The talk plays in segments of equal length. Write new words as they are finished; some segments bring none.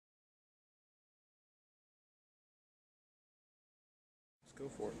Go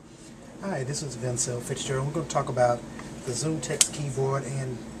for it. Hi, this is Vincent Fitzgerald. We're going to talk about the ZoomText keyboard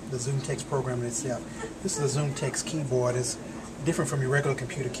and the ZoomText program itself. This is the ZoomText keyboard. It's different from your regular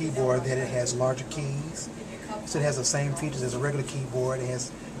computer keyboard that it has larger keys. So it has the same features as a regular keyboard. It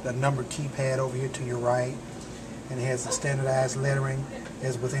has the numbered keypad over here to your right, and it has the standardized lettering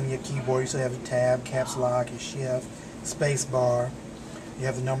as within your keyboard. You still have your tab, caps lock, your shift, space bar. You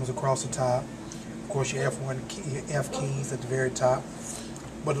have the numbers across the top. Of course, your F1 key, your F keys at the very top.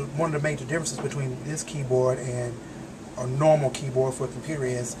 But one of the major differences between this keyboard and a normal keyboard for a computer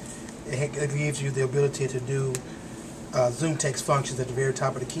is it gives you the ability to do ZoomText functions at the very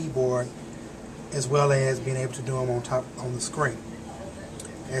top of the keyboard, as well as being able to do them on the screen.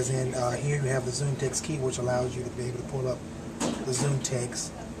 As in here you have the ZoomText key, which allows you to be able to pull up the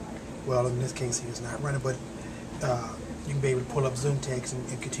ZoomText. Well, in this case, it's not running, but you can be able to pull up ZoomText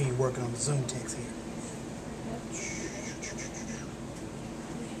and continue working on the ZoomText here.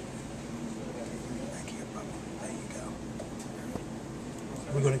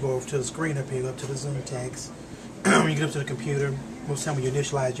 We're going to go over to the screen up here, up to the ZoomText. When you get up to the computer, most of the time when you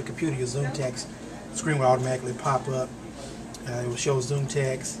initialize your computer, your ZoomText screen will automatically pop up. It will show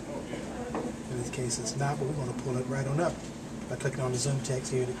ZoomText. In this case, it's not, but we're going to pull it right on up by clicking on the ZoomText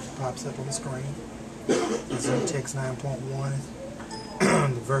here. It pops up on the screen. The ZoomText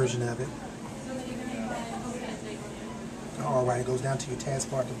 9.1, the version of it. Alright, it goes down to your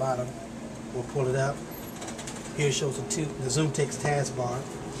taskbar at the bottom. We'll pull it up. Here it shows the ZoomText taskbar.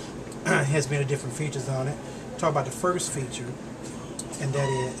 It has many different features on it. Talk about the first feature, and that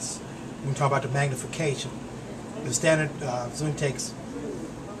is we talk about the magnification. The standard ZoomText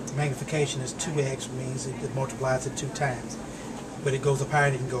magnification is 2x, means it multiplies it 2 times. But it goes up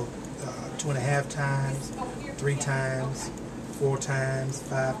higher. It can go 2.5 times, 3 times, 4 times,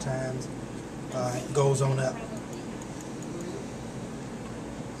 5 times. It goes on up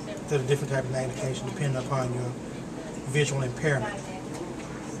to the different type of magnification depending upon your visual impairment.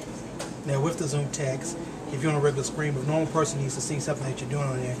 Now with the ZoomText, if you're on a regular screen, but a normal person needs to see something that you're doing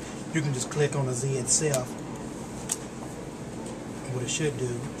on there, you can just click on the Z itself. And what it should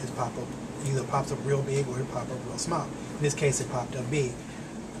do is pop up, either pops up real big or it pops up real small. In this case, it popped up big.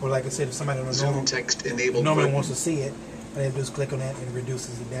 Or like I said, if somebody on a normally wants to see it, all they have to do is click on that and it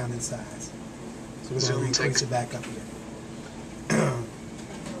reduces it down in size. So we're going to increase it back up here.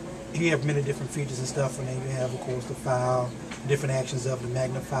 You have many different features and stuff, and then you have, of course, the file, different actions of the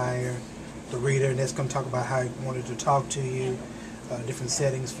magnifier, the reader, and that's going to talk about how you wanted to talk to you, different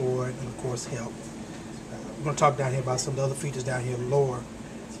settings for it, and of course, help. We're going to talk down here about some of the other features down here lower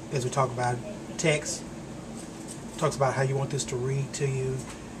as we talk about text. It talks about how you want this to read to you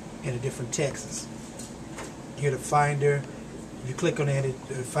in the different texts. Here, the Finder. If you click on that, it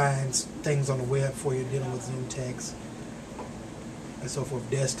finds things on the web for you dealing with ZoomText. And so forth.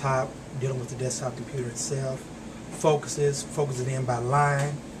 Desktop, dealing with the desktop computer itself. Focuses it in by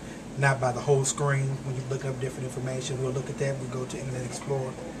line, not by the whole screen. When you look up different information, we'll look at that. We go to Internet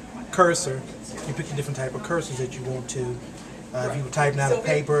Explorer. Cursor, you pick the different type of cursors that you want to. If you were typing out a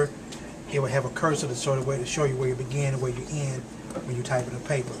paper, it will have a cursor to show you where you begin and where you end when you type in a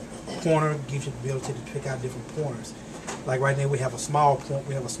paper. Pointer gives you the ability to pick out different pointers. Like right now, we have a small point.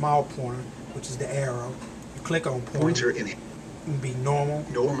 We have a small pointer, which is the arrow. You click on pointer in it. It would be normal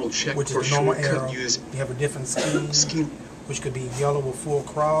check, which is the normal arrow. You have a different scheme, which could be yellow with full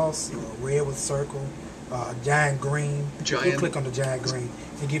cross, or red with circle, giant green. You click on the giant green,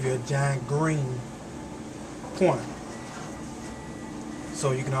 they give you a giant green pointer.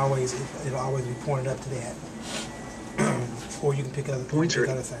 So you can always, it'll always be pointed up to that. Or you can pick other things.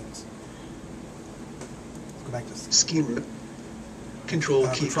 Let's go back to scheme. Control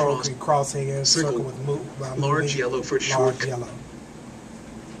key crosshairs, circle with large yellow for shortcut. Yellow.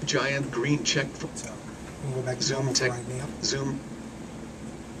 Giant green check for we'll go back to ZoomText right now. Zoom.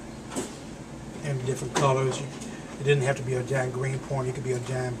 And different colors. It didn't have to be a giant green pointer. It could be a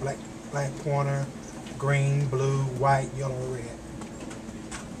giant black pointer, green, blue, white, yellow, or red.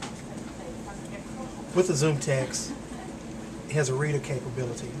 With the ZoomText, it has a reader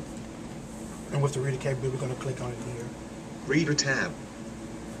capability. And with the reader capability, we're going to click on it here. Reader tab.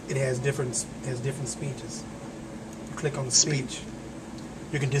 It has different speeches. You click on the speech.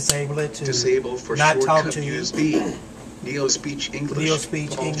 You can disable it to for not talk shortcut to you. Use B. Neo speech English. Neo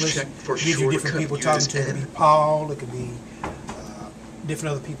speech English. Check for gives you different people talking to you. It could be Paul. It could be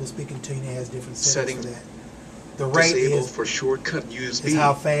different other people speaking to you. And it has different settings for that. The rate is for shortcut use B.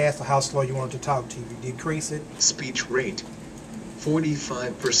 how fast or how slow you want it to talk to you. If you decrease it. Speech rate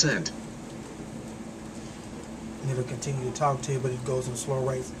 45%. And it'll continue to talk to you, but it goes in slow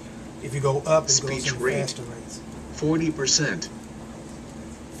rates. If you go up, it goes in faster rates. 40%.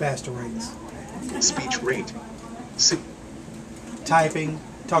 faster rates. Speech rate. Typing,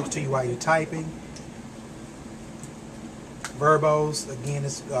 talks to you while you're typing. Verbose, again,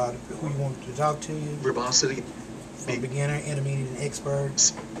 is who you want to talk to you. Verbosity. From beginner, intermediate, and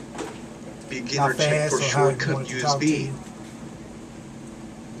expert. Beginner How check fast for or how you shortcut want it to use talk to B. you.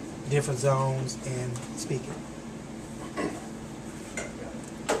 Different zones and speaking.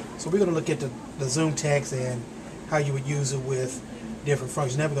 So we're going to look at the ZoomText and how you would use it with different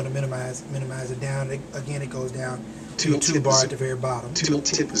functions. Now we're going to minimize it down. Again, it goes down to the toolbar at the very bottom.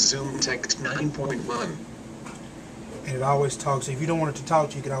 Tooltip ZoomText 9.1. And it always talks. So if you don't want it to talk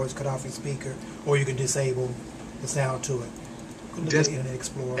to you, you can always cut off your speaker, or you can disable the sound to it. Look at Internet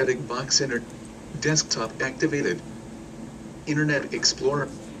Explorer. Edit box enter. Desktop activated. Internet Explorer.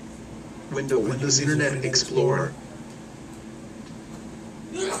 Windows Internet Explorer.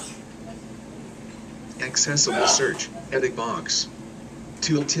 Accessible search. Edit box.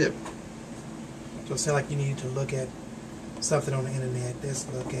 Tooltip. So say like you need to look at something on the internet. Let's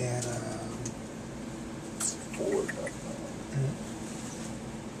look at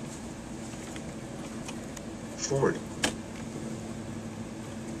Ford.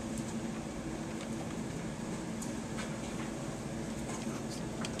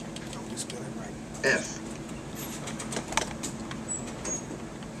 F.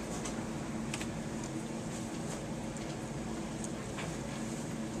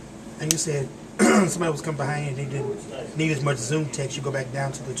 And you said somebody was coming behind you and they didn't need as much ZoomText. You go back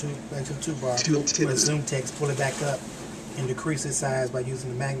down to the toolbar. Tooltip. With ZoomText, pull it back up and decrease its size by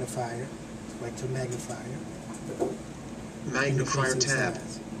using the magnifier. Back to the magnifier. Magnifier tab.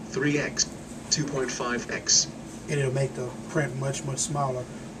 3x. 2.5x. And it'll make the print much smaller.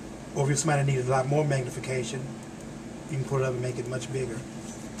 Or if somebody needed a lot more magnification, you can pull it up and make it much bigger.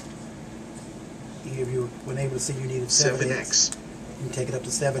 If you were able to see you needed 7x, you can take it up to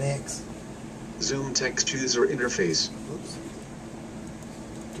 7x. ZoomText user interface. Oops.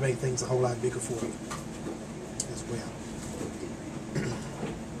 To make things a whole lot bigger for you as well.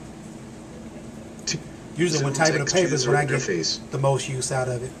 Usually when typing a paper is when I get the most use out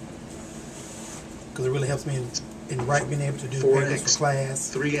of it, because it really helps me in being able to do papers for class,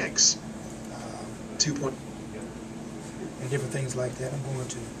 3x, 2. and different things like that. I'm going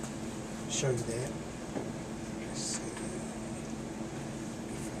to show you that. Let's see.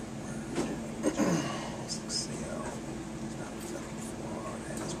 Excel. It's not looking for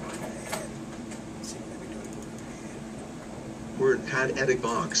that is WordPad. Let's see what we do with WordPad edit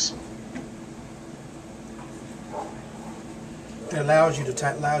box. It allows you to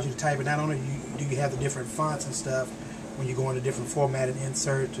type it. Not only do you have the different fonts and stuff when you go into different format and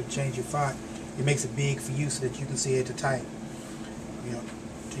insert to change your font, it makes it big for you so that you can see it to type. You know,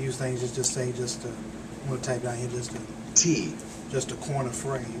 to use things just say I'm going to type down here just a corner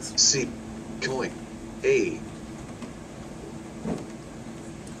phrase. C, colon, A.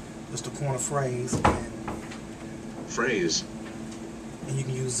 Just a corner phrase, and you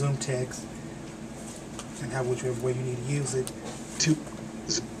can use ZoomText and have whichever way you need to use it.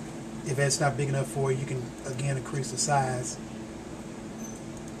 If that's not big enough for you, you can again increase the size.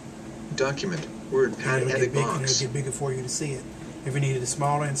 Document, WordPad edit box. It'll get bigger for you to see it. If you needed it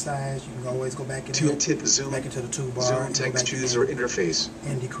smaller in size, you can always go back in Tooltip Zoom. back into the toolbar. ZoomText user interface.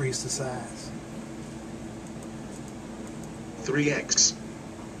 And decrease the size. 3x.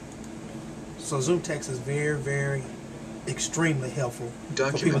 So ZoomText is very, extremely helpful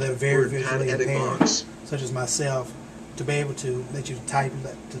Document, for people that are very WordPad visually edit impaired, box. such as myself, to be able to let you type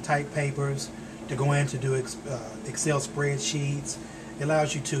papers, to go in to do Excel spreadsheets. It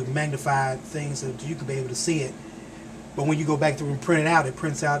allows you to magnify things so that you can be able to see it. But when you go back through and print it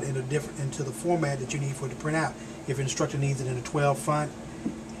prints out into the format that you need for it to print out. If your instructor needs it in a 12 font,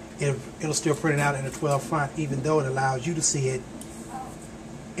 it'll still print it out in a 12 font, even though it allows you to see it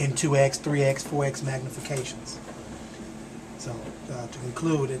in 2x, 3x, 4x magnifications. So to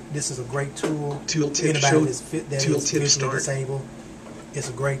conclude, this is a great tool. Tooltip Anybody that is visually start. disabled, it's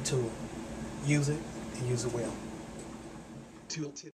a great tool. Use it and use it well. Tooltip.